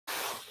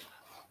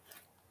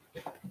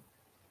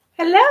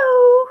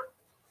Hello.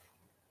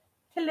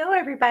 Hello,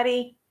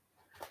 everybody.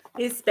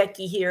 It's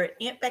Becky here at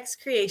Aunt Beck's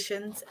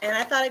Creations, and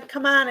I thought I'd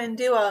come on and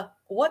do a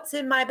what's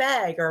in my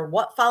bag or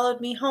what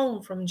followed me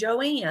home from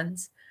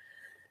Joann's.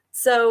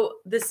 So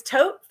this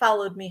tote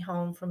followed me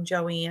home from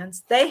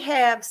Joann's. They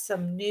have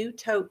some new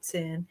totes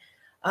in.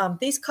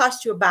 These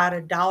cost you about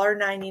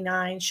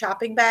 $1.99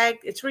 shopping bag.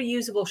 It's a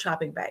reusable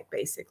shopping bag,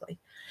 basically.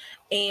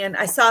 And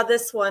I saw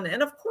this one,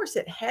 and of course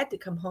it had to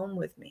come home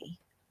with me.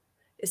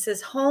 It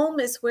says, home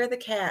is where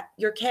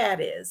your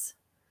cat is.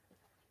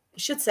 It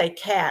should say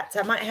cats.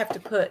 I might have to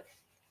put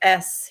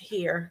S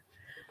here.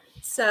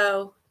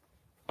 So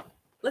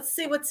let's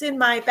see what's in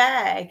my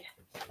bag.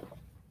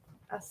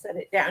 I'll set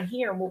it down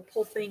here and we'll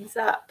pull things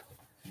up.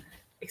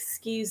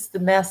 Excuse the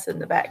mess in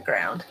the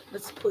background.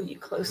 Let's pull you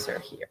closer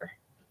here.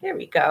 There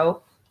we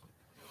go.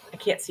 I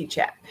can't see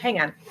chat.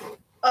 Hang on.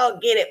 I'll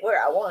get it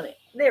where I want it.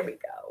 There we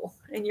go.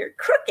 And you're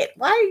crooked.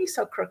 Why are you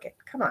so crooked?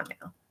 Come on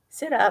now.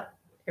 Sit up.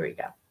 There we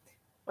go.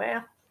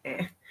 Well,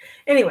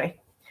 anyway,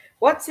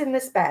 what's in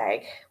this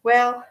bag?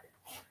 Well,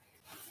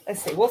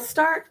 let's see. We'll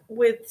start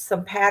with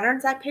some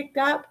patterns I picked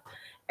up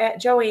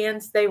at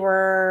Joann's. They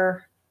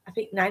were, I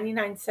think,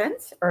 99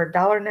 cents or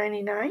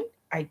 $1.99.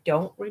 I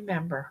don't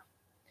remember.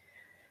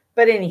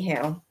 But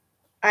anyhow,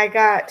 I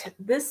got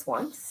this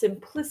one,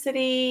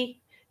 Simplicity.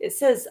 It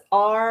says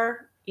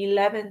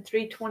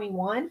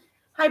R11321.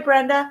 Hi,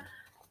 Brenda.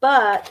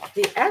 But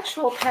the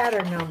actual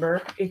pattern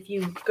number, if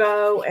you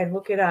go and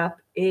look it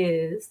up,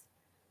 is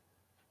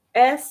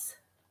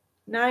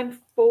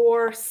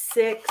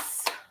S9469.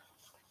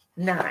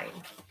 And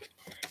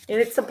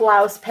it's a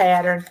blouse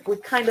pattern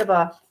with kind of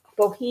a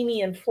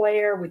bohemian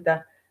flair with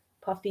the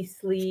puffy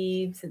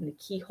sleeves and the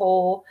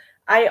keyhole.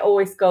 I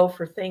always go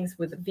for things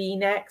with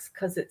V-necks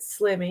because it's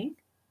slimming.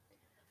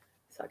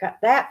 So I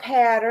got that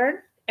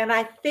pattern. And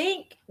I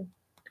think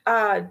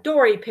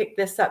Dory picked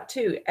this up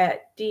too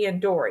at D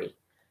and Dory.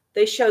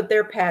 They showed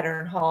their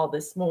pattern haul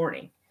this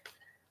morning.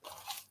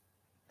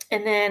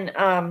 And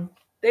then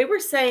they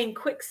were saying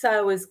quick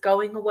sew is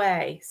going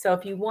away. So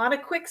if you want a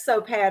quick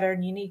sew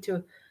pattern, you need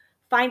to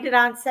find it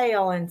on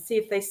sale and see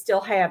if they still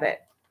have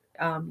it.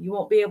 You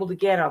won't be able to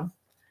get them.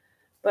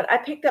 But I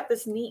picked up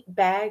this neat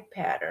bag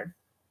pattern.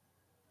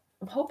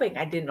 I'm hoping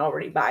I didn't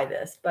already buy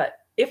this, but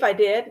if I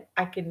did,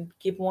 I can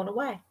give one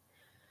away.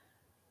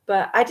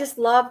 But I just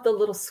love the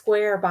little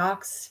square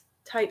box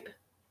type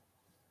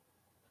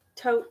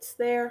totes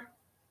there.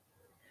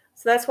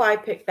 So that's why I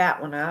picked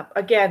that one up.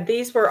 Again,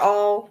 these were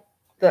all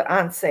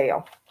on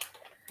sale.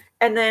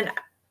 And then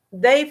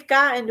they've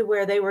gotten to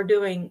where they were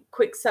doing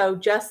quick sew,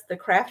 just the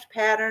craft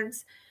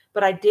patterns.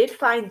 But I did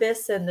find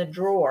this in the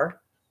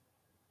drawer.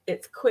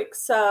 It's quick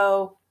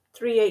sew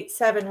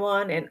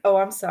 3871. And oh,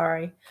 I'm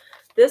sorry.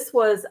 This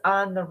was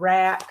on the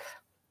rack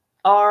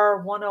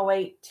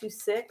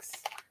R10826.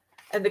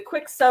 And the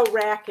quick sew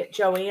rack at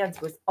Joann's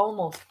was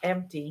almost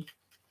empty.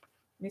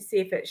 Let me see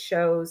if it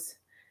shows.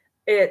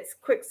 It's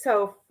quick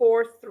sew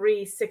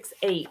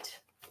 4368.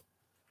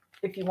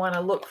 If you want to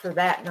look for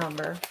that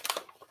number,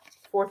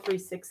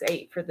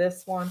 4368 for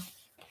this one.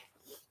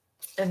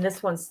 And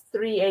this one's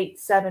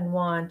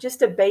 3871.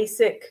 Just a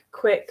basic,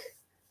 quick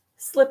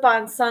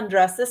slip-on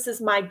sundress. This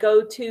is my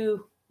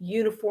go-to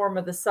uniform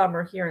of the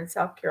summer here in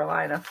South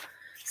Carolina.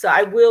 So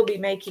I will be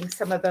making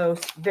some of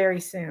those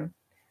very soon.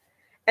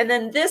 And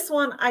then this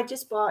one I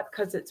just bought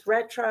because it's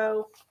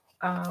retro.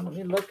 Let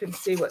me look and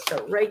see what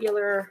the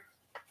regular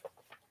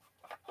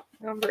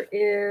number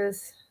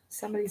is.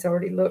 Somebody's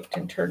already looked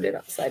and turned it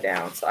upside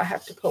down, so I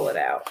have to pull it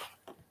out.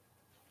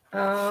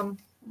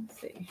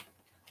 Let's see.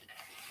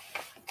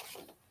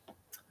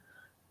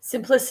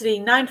 Simplicity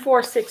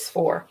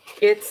 9464.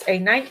 It's a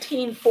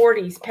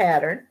 1940s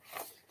pattern,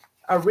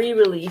 a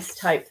re-release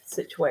type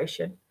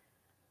situation,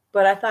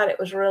 but I thought it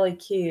was really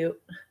cute.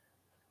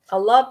 I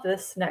love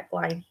this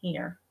neckline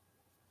here.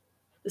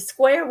 The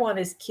square one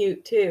is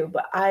cute too,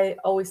 but I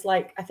always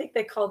like, I think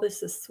they call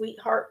this a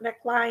sweetheart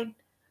neckline.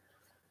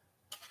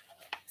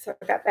 So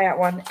I got that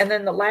one. And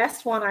then the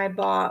last one I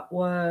bought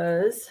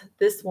was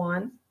this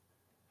one.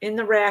 In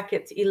the rack,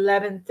 it's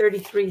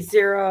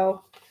 11330.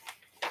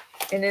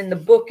 And in the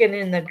book and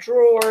in the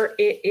drawer,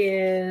 it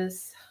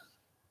is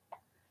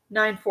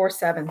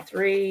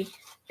 9473.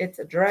 It's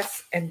a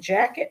dress and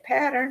jacket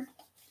pattern.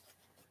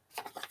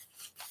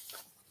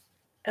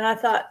 And I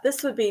thought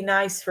this would be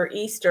nice for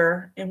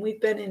Easter. And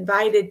we've been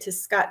invited to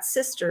Scott's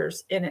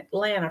sisters in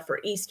Atlanta for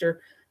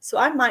Easter. So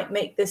I might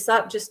make this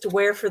up just to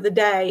wear for the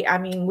day. I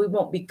mean, we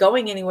won't be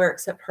going anywhere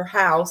except her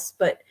house.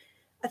 But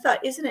I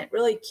thought, isn't it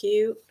really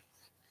cute?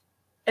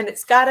 And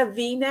it's got a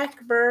V-neck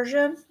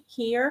version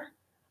here.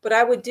 But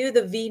I would do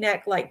the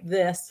V-neck like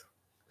this.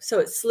 So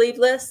it's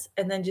sleeveless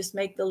and then just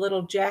make the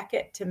little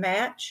jacket to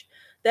match.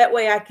 That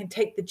way I can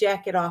take the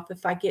jacket off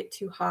if I get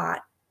too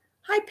hot.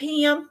 Hi,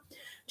 Pam.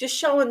 Just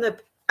showing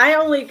I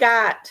only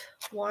got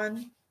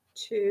 5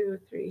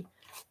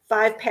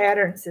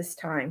 patterns this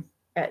time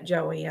at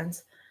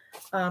Joann's.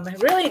 I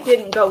really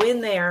didn't go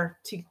in there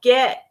to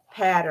get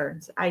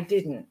patterns. I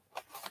didn't.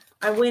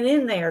 I went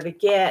in there to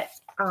get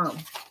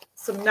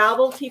some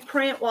novelty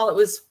print while it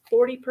was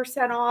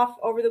 40% off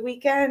over the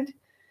weekend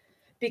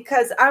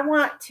because I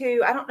want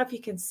to, I don't know if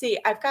you can see,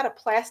 I've got a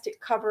plastic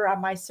cover on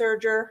my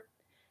serger,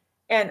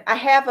 and I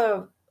have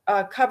a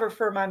cover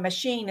for my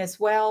machine as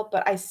well,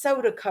 but I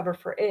sewed a cover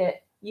for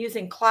it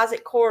using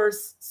Closet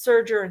Core's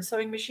serger and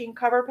sewing machine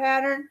cover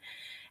pattern.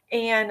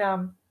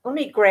 And let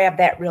me grab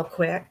that real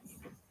quick.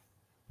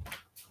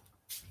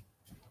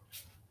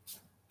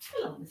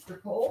 Hello,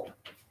 Mr. Cole.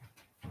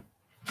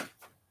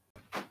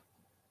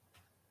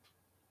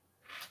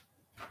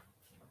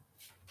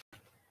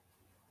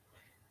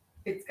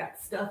 It's got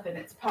stuff in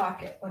its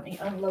pocket. Let me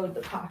unload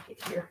the pocket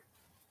here.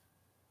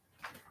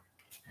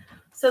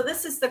 So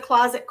this is the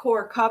Closet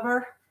Core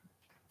cover.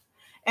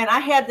 And I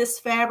had this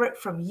fabric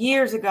from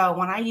years ago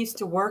when I used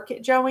to work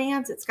at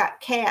Joann's. It's got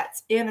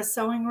cats in a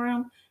sewing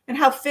room. And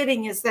how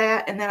fitting is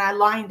that? And then I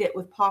lined it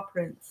with paw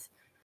prints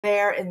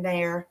there and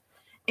there.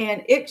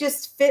 And it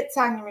just fits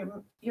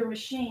on your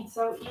machine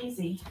so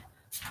easy.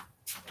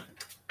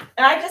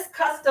 And I just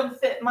custom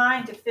fit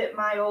mine to fit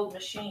my old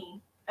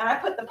machine. And I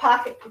put the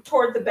pocket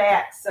toward the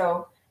back.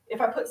 So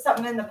if I put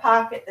something in the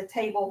pocket, the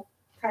table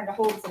kind of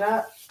holds it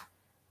up.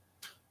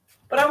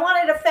 But I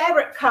wanted a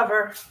fabric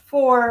cover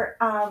for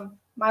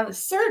my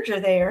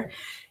serger there.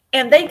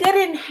 And they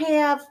didn't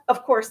have,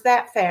 of course,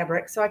 that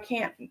fabric. So I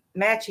can't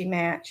matchy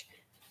match.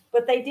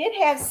 But they did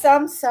have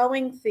some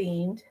sewing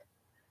themed.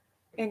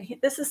 And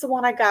this is the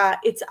one I got.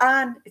 It's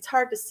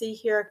hard to see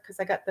here because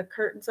I got the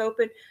curtains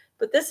open.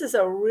 But this is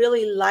a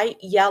really light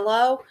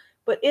yellow.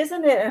 But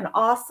isn't it an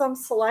awesome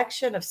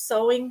selection of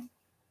sewing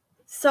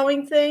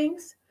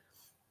things?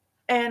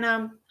 And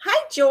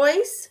hi,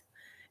 Joyce.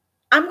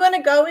 I'm going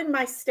to go in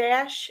my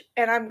stash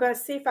and I'm going to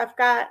see if I've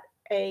got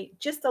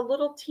just a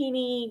little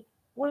teeny,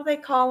 what do they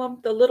call them?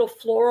 The little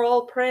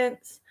floral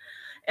prints.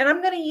 And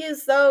I'm going to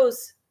use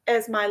those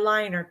as my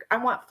liner. I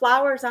want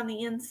flowers on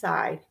the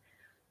inside.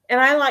 And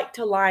I like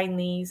to line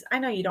these. I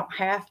know you don't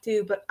have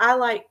to, but I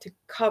like to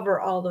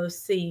cover all those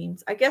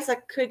seams. I guess I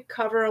could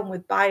cover them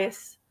with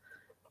bias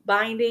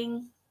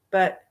binding,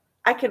 but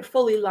I can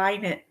fully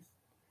line it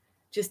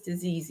just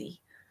as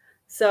easy.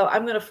 So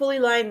I'm going to fully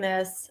line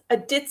this, a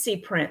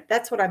ditzy print.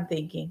 That's what I'm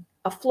thinking.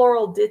 A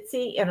floral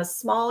ditzy and a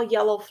small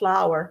yellow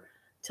flower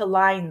to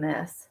line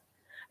this.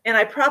 And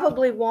I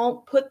probably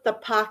won't put the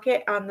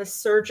pocket on the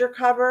serger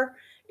cover.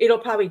 It'll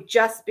probably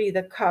just be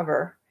the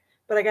cover.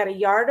 But I got a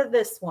yard of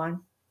this one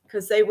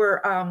because they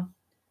were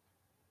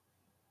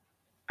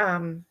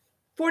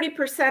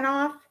 40%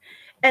 off.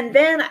 And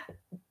then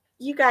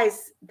you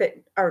guys that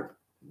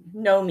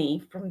know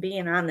me from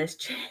being on this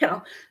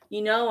channel,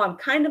 you know I'm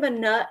kind of a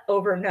nut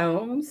over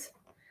gnomes.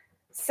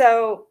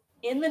 So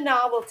in the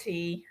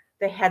novelty,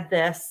 they had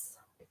this.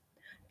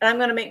 And I'm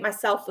going to make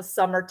myself a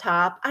summer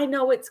top. I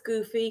know it's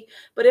goofy,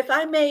 but if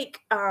I make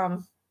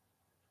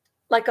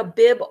like a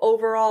bib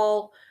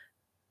overall,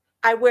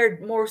 I wear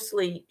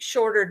mostly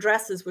shorter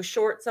dresses with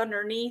shorts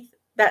underneath.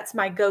 That's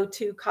my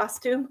go-to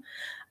costume.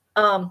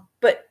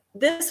 But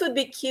this would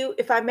be cute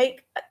if I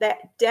make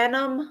that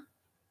denim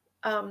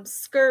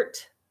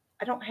skirt.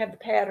 I don't have the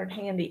pattern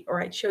handy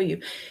or I'd show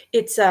you.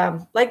 It's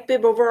like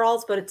bib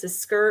overalls, but it's a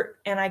skirt.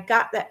 And I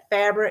got that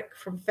fabric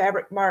from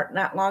Fabric Mart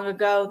not long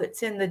ago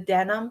that's in the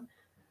denim.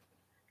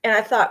 And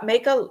I thought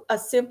make a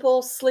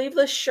simple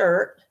sleeveless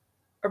shirt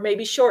or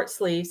maybe short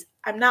sleeves.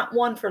 I'm not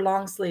one for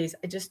long sleeves.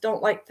 I just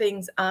don't like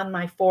things on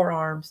my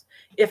forearms.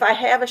 If I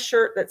have a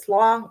shirt that's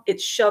long,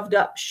 it's shoved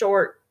up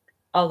short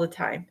all the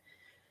time.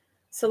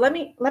 So let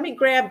me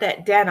grab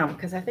that denim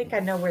because I think I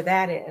know where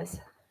that is.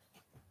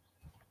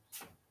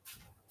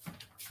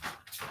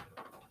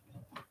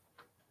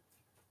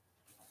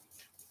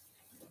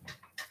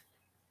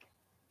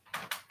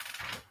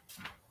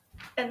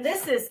 And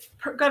this is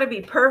going to be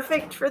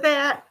perfect for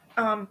that.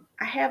 I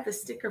have the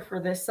sticker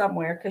for this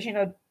somewhere because, you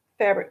know,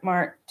 Fabric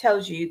Mart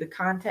tells you the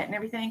content and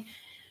everything.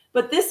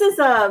 But this is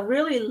a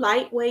really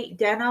lightweight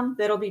denim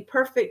that'll be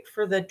perfect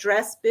for the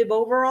dress bib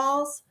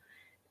overalls.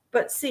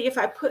 But see, if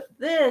I put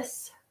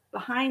this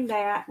behind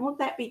that, won't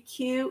that be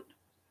cute?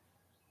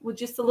 With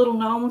just the little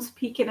gnomes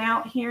peeking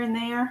out here and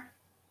there.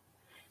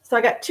 So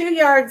I got 2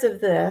 yards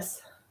of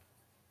this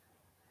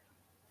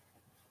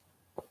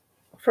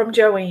from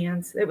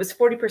Joann's. It was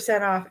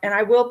 40% off. And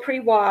I will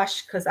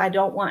pre-wash because I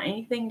don't want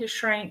anything to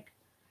shrink.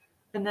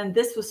 And then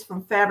this was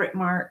from Fabric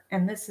Mart.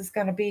 And this is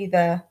going to be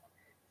the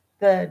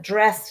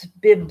dress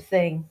bib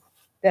thing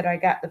that I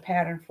got the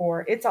pattern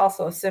for. It's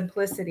also a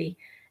simplicity.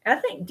 And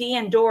I think Dee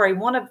and Dory,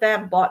 one of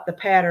them bought the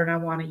pattern I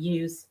want to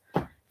use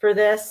for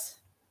this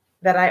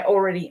that I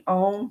already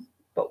own.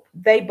 But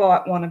they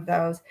bought one of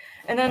those.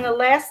 And then the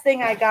last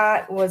thing I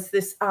got was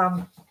this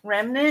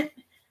remnant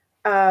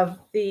of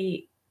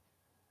the,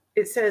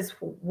 it says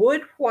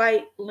wood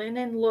white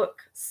linen look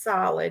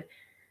solid,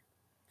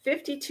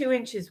 52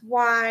 inches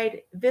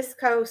wide,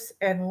 viscose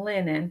and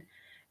linen.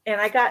 And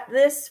I got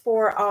this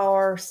for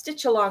our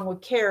stitch along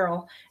with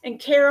Carol. And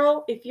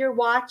Carol, if you're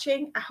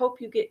watching, I hope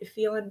you get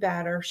feeling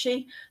better.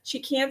 She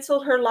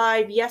canceled her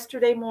live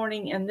yesterday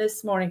morning and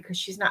this morning because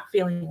she's not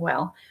feeling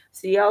well.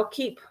 So y'all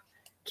keep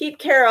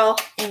Carol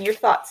in your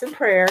thoughts and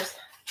prayers.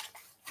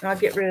 I'll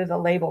get rid of the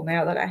label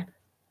now that I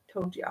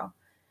told y'all.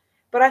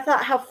 But I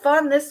thought how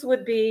fun this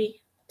would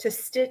be to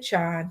stitch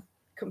on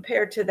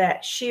compared to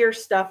that sheer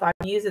stuff I'm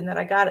using that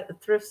I got at the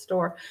thrift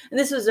store. And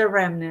this was a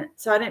remnant,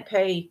 so I didn't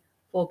pay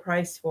full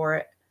price for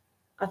it.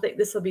 I think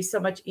this will be so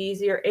much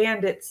easier,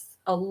 and it's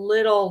a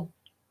little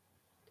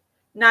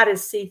not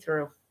as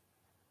see-through.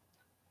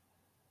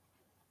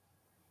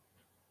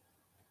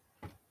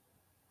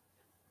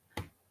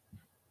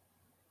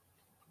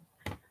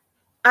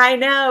 I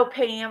know,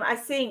 Pam. I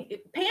see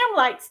Pam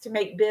likes to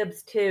make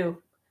bibs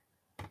too.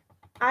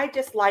 I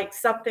just like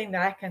something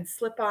that I can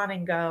slip on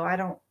and go. I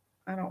don't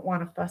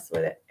want to fuss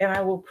with it. And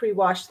I will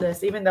pre-wash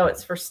this, even though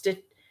it's for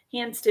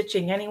hand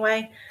stitching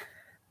anyway.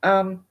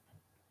 I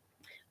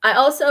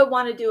also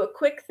want to do a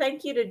quick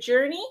thank you to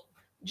Journey.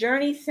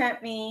 Journey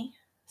sent me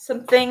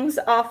some things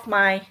off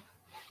my,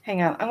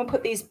 hang on, I'm going to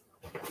put these,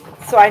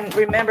 so I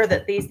remember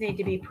that these need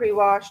to be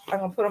pre-washed. I'm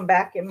going to put them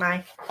back in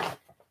my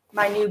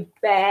new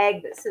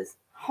bag that says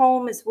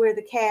home is where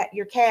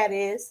your cat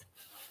is.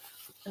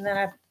 And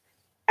then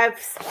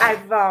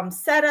I've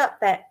set up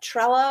that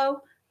Trello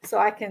so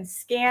I can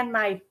scan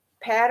my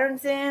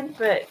patterns in,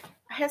 but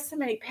I have so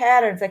many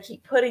patterns, I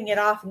keep putting it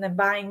off and then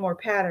buying more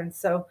patterns,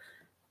 so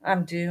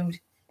I'm doomed.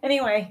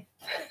 Anyway,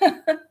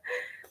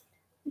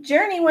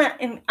 Journey went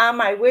on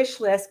my wish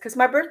list because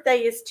my birthday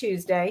is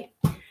Tuesday,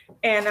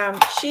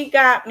 and she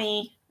got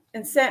me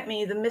and sent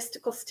me the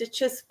Mystical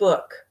Stitches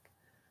book.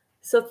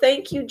 So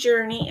thank you,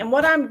 Journey. And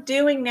what I'm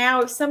doing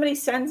now, if somebody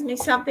sends me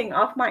something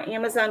off my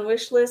Amazon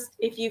wish list,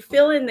 if you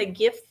fill in the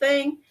gift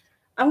thing,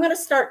 I'm going to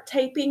start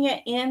taping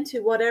it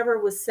into whatever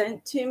was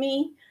sent to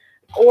me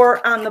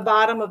or on the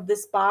bottom of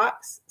this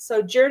box.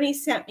 So Journey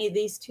sent me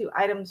these 2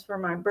 items for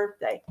my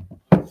birthday.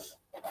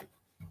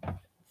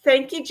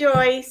 Thank you,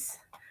 Joyce.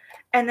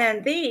 And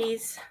then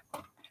these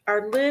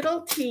are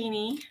little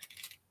teeny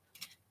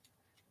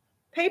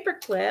paper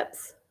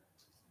clips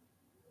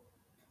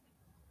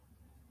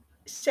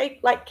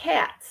shaped like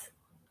cats.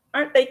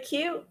 Aren't they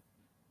cute?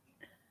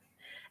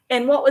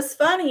 And what was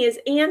funny is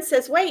Anne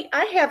says, wait,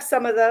 I have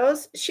some of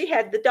those. She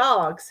had the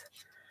dogs.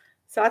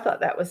 So I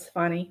thought that was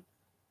funny.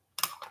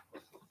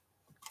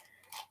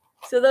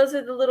 So those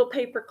are the little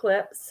paper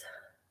clips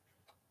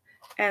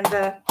and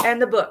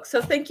the book.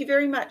 So thank you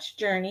very much,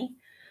 Journey.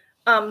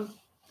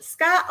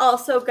 Scott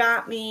also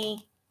got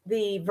me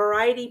the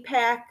variety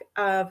pack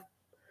of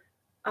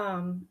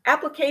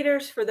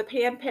applicators for the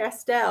pan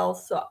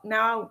pastels. So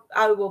now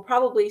I will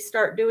probably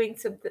start doing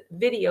some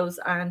videos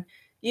on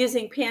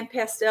using pan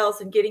pastels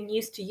and getting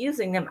used to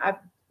using them. I've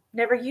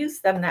never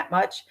used them that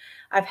much.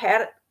 I've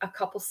had a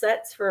couple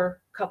sets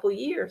for a couple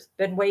years,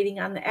 been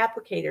waiting on the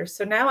applicators.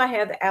 So now I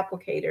have the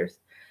applicators.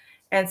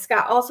 And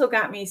Scott also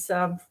got me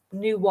some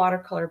new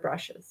watercolor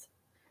brushes.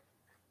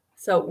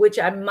 So, which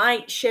I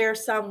might share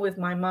some with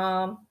my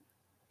mom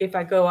if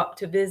I go up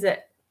to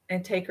visit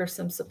and take her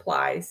some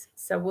supplies.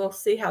 So we'll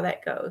see how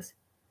that goes.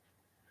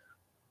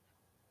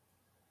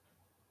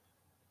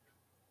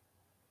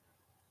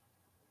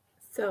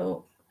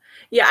 So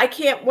yeah, I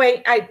can't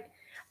wait.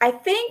 I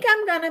think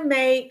I'm going to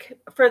make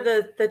for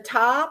the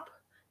top,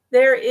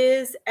 there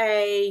is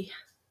a,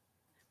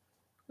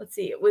 let's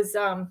see, it was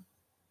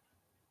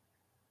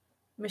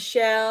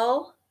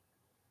Michelle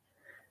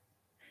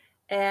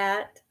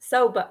at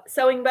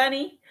Sewing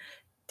Bunny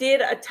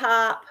did a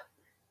top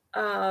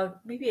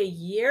maybe a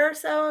year or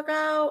so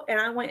ago,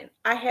 and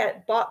I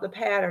had bought the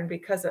pattern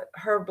because of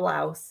her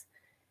blouse,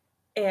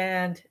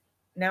 and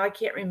now I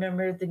can't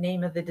remember the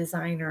name of the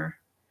designer,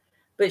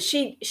 but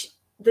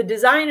the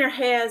designer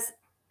has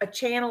a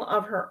channel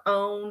of her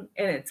own,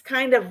 and it's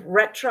kind of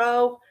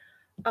retro.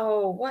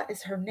 Oh, what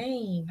is her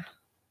name?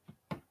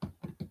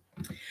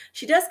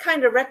 She does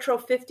kind of retro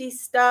 50s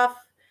stuff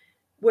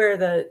where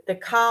the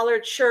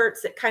collared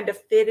shirts that kind of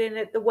fit in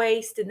at the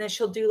waist, and then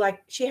she'll do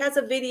she has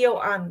a video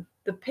on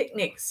the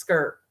picnic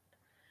skirt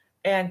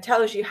and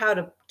tells you how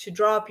to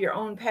draw up your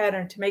own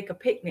pattern to make a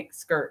picnic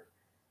skirt.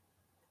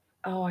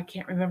 Oh, I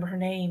can't remember her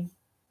name.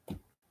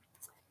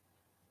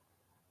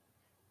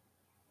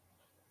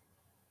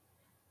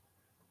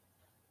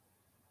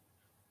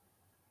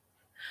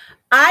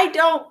 I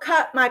don't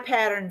cut my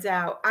patterns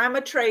out. I'm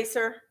a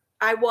tracer.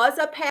 I was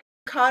a pattern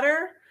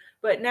cutter,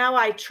 but now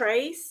I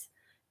trace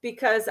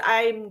because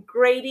I'm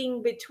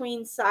grading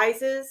between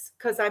sizes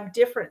because I'm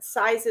different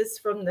sizes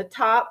from the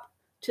top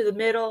to the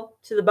middle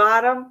to the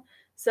bottom.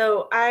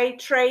 So I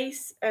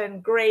trace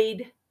and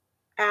grade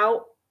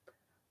out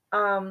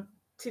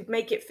to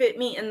make it fit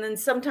me. And then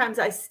sometimes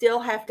I still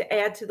have to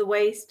add to the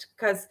waist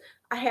because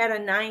I had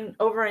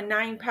over a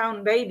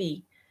 9-pound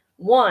baby.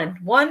 One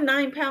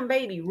 9-pound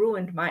baby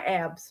ruined my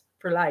abs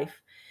for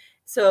life.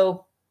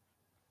 So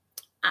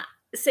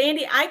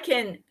Sandy, I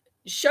can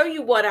show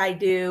you what I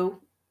do.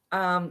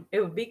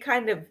 It would be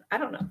kind of, I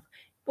don't know.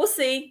 We'll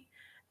see.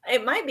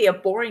 It might be a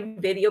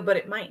boring video, but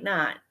it might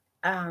not.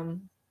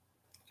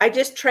 I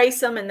just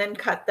trace them and then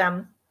cut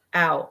them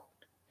out.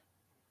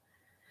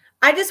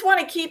 I just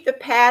want to keep the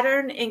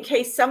pattern in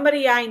case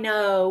somebody I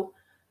know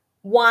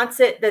wants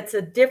it that's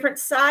a different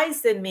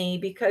size than me,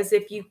 because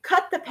if you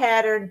cut the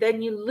pattern,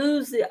 then you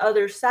lose the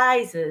other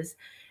sizes.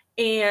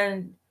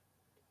 And,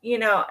 you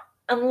know,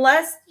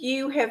 unless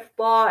you have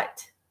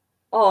bought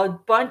a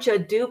bunch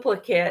of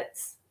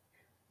duplicates,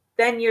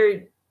 then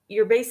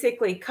you're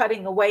basically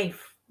cutting away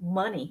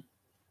money.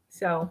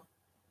 So,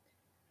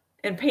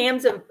 and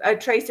Pam's a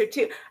tracer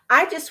too.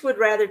 I just would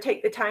rather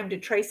take the time to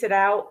trace it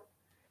out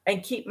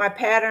and keep my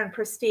pattern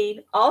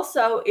pristine.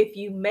 Also, if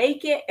you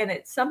make it and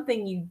it's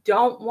something you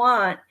don't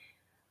want,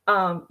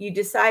 you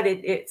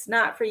decided it's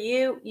not for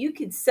you, you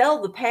could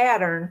sell the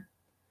pattern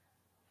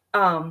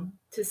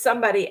to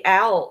somebody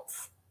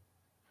else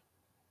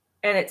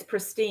and it's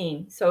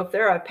pristine. So if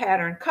they're a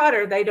pattern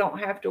cutter, they don't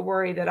have to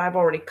worry that I've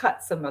already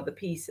cut some of the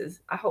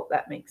pieces. I hope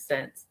that makes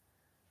sense.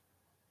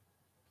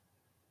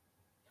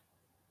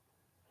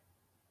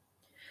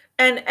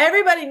 And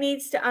everybody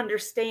needs to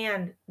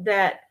understand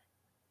that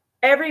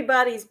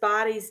everybody's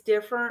body's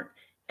different,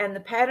 and the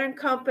pattern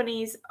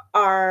companies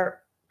are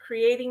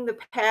creating the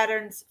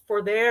patterns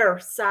for their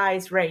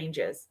size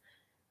ranges,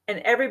 and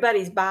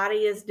everybody's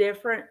body is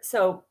different.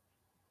 So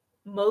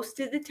most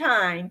of the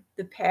time,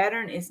 the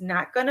pattern is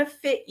not going to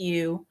fit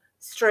you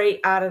straight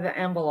out of the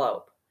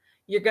envelope.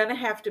 You're going to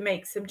have to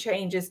make some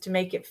changes to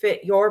make it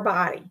fit your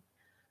body,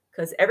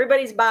 because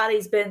everybody's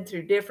body's been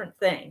through different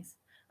things.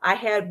 I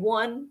had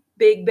one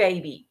big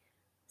baby.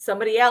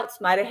 Somebody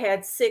else might have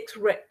had 6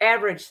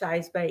 average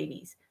size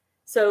babies.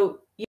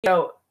 So, you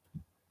know,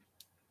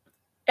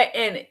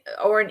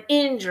 or an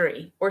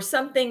injury or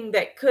something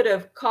that could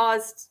have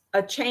caused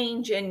a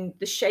change in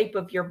the shape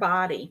of your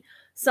body.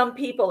 Some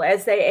people,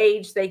 as they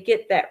age, they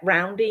get that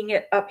rounding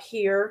it up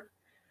here.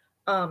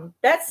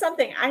 That's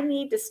something I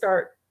need to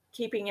start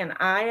keeping an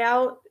eye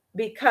out,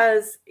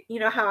 because you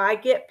know how I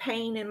get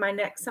pain in my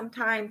neck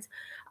sometimes.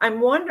 I'm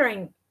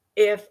wondering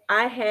if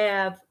I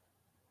have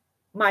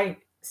my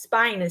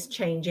spine is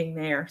changing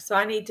there. So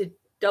I need to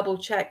double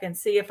check and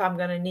see if I'm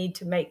going to need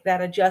to make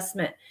that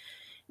adjustment.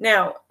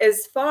 Now,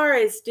 as far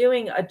as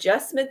doing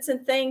adjustments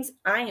and things,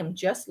 I am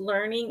just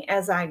learning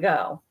as I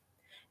go.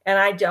 And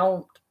I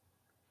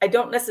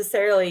don't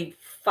necessarily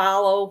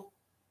follow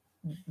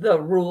the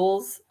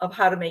rules of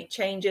how to make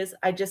changes.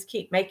 I just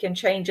keep making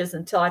changes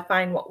until I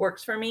find what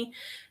works for me.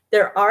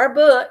 There are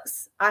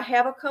books. I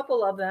have a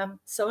couple of them.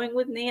 Sewing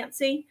with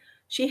Nancy.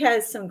 She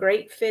has some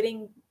great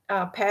fitting,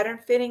 pattern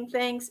fitting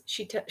things.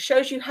 She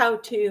shows you how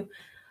to,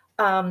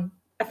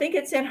 I think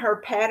it's in her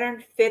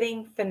pattern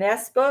fitting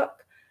finesse book.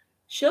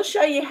 She'll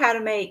show you how to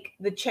make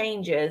the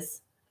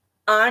changes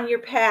on your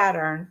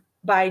pattern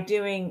by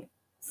doing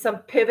some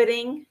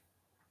pivoting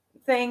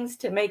things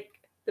to make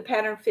the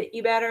pattern fit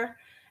you better.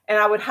 And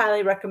I would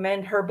highly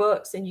recommend her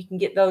books, and you can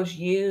get those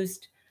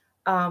used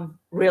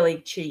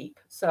really cheap.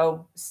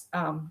 So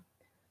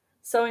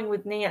Sewing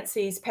with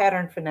Nancy's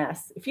Pattern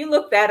Finesse. If you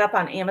look that up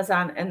on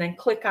Amazon and then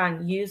click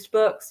on used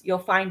books, you'll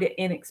find it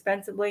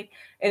inexpensively,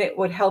 and it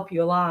would help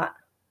you a lot.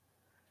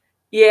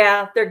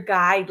 Yeah, they're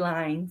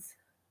guidelines.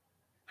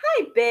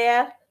 Hi,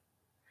 Beth.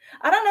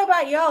 I don't know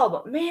about y'all,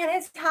 but man,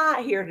 it's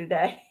hot here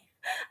today.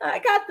 I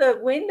got the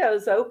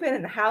windows open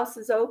and the house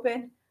is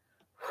open.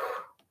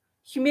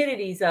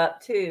 Humidity's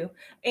up too.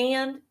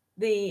 And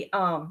the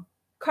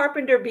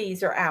carpenter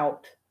bees are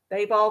out.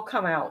 They've all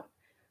come out.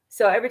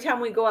 So every time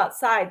we go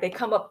outside, they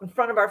come up in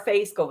front of our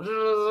face,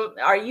 go,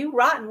 "Are you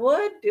rotten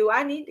wood? Do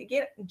I need to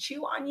get and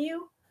chew on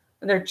you?"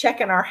 And they're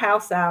checking our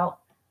house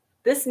out.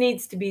 This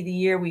needs to be the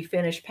year we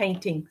finish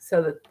painting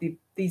so that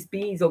these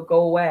bees will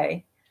go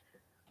away.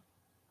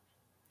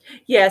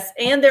 Yes,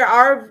 and there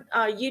are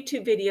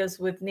YouTube videos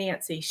with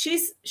Nancy.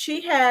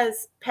 She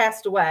has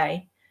passed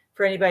away,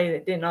 for anybody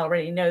that didn't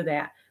already know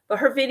that. But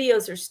her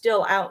videos are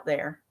still out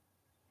there.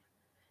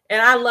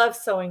 And I love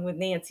Sewing with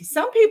Nancy.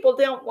 Some people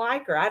don't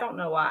like her. I don't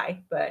know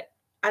why, but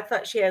I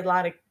thought she had a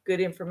lot of good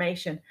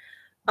information.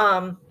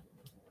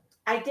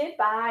 I did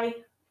buy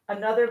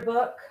another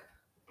book.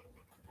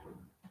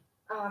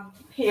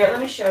 Here,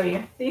 let me show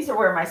you. These are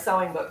where my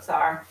sewing books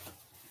are.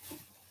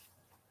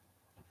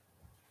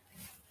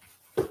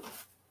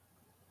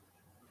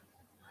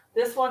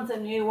 This one's a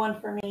new one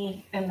for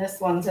me, and this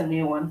one's a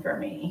new one for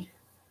me.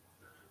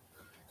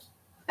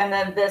 And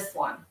then this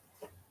one.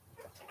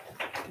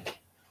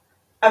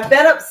 I've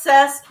been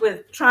obsessed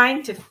with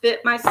trying to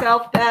fit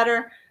myself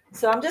better,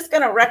 so I'm just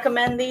going to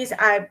recommend these.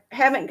 I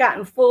haven't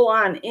gotten full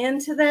on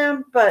into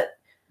them, but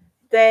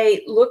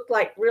they looked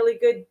like really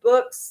good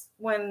books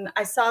when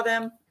I saw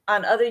them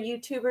on other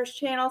YouTubers'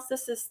 channels.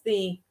 This is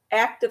the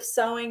Act of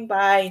Sewing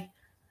by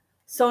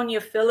Sonya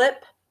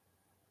Philippe.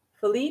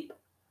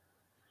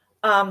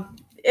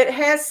 It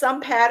has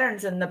some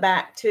patterns in the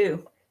back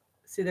too.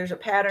 See, there's a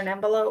pattern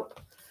envelope.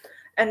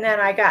 And then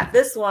I got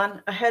this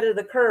one, Ahead of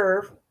the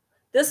Curve.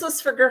 This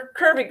was for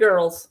curvy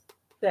girls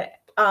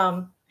that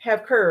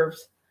have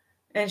curves,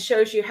 and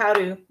shows you how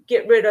to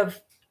get rid of,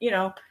 you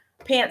know,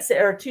 pants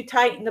that are too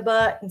tight in the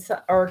butt and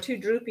or too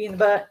droopy in the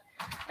butt.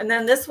 And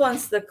then this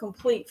one's the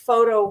complete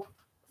photo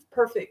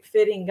perfect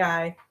fitting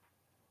guide.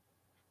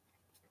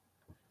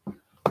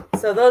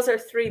 So those are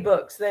 3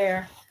 books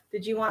there.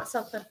 Did you want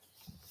something?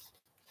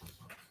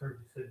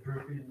 said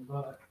droopy in the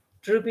butt.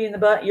 Droopy in the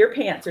butt. Your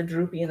pants are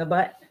droopy in the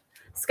butt.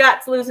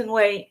 Scott's losing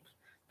weight.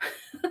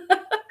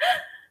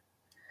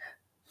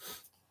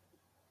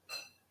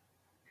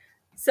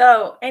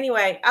 So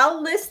anyway,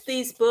 I'll list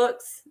these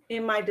books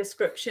in my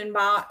description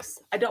box.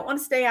 I don't want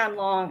to stay on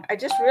long. I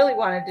just really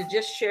wanted to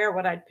just share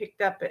what I'd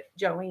picked up at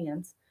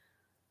Joann's.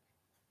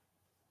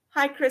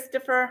 Hi,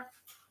 Christopher.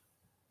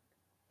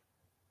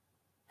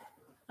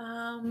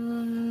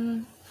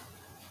 That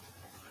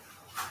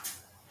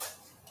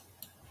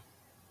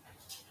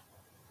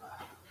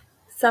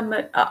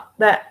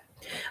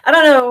I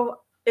don't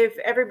know if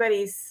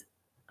everybody's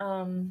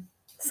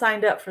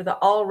signed up for the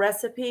all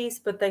recipes,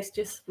 but they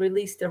just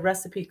released a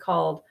recipe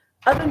called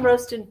oven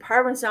roasted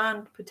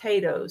Parmesan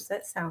potatoes.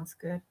 That sounds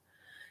good.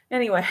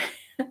 Anyway,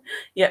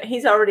 yeah,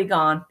 he's already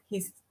gone.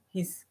 He's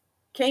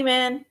came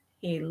in,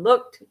 he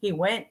looked, he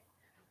went,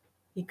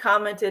 he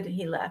commented,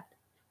 he left.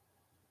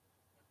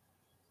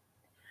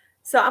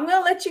 So I'm going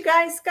to let you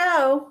guys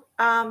go.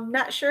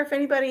 Not sure if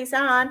anybody's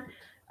on.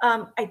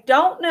 I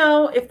don't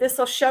know if this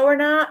will show or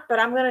not, but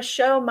I'm going to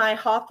show my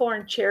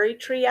hawthorn cherry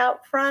tree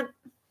out front.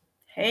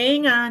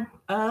 Hang on.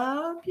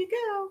 Up you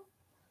go.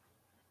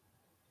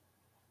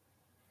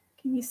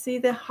 Can you see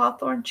the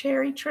hawthorn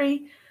cherry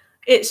tree?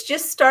 It's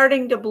just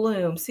starting to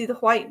bloom. See the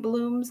white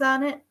blooms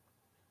on it?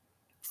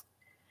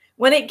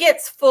 When it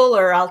gets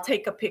fuller, I'll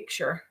take a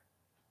picture.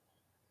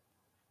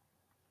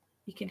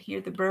 You can hear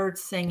the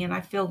birds singing.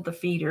 I filled the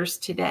feeders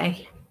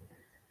today.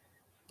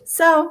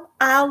 So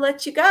I'll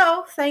let you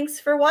go. Thanks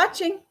for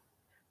watching.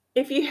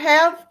 If you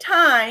have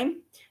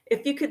time,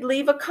 if you could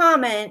leave a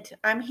comment,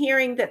 I'm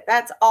hearing that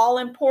that's all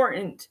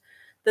important.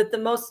 That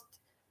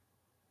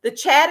the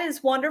chat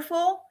is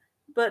wonderful,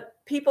 but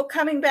people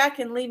coming back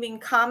and leaving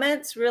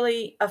comments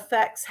really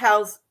affects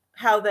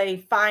how they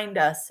find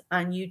us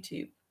on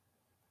YouTube.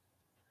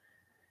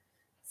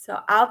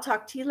 So I'll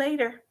talk to you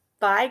later.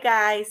 Bye,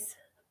 guys.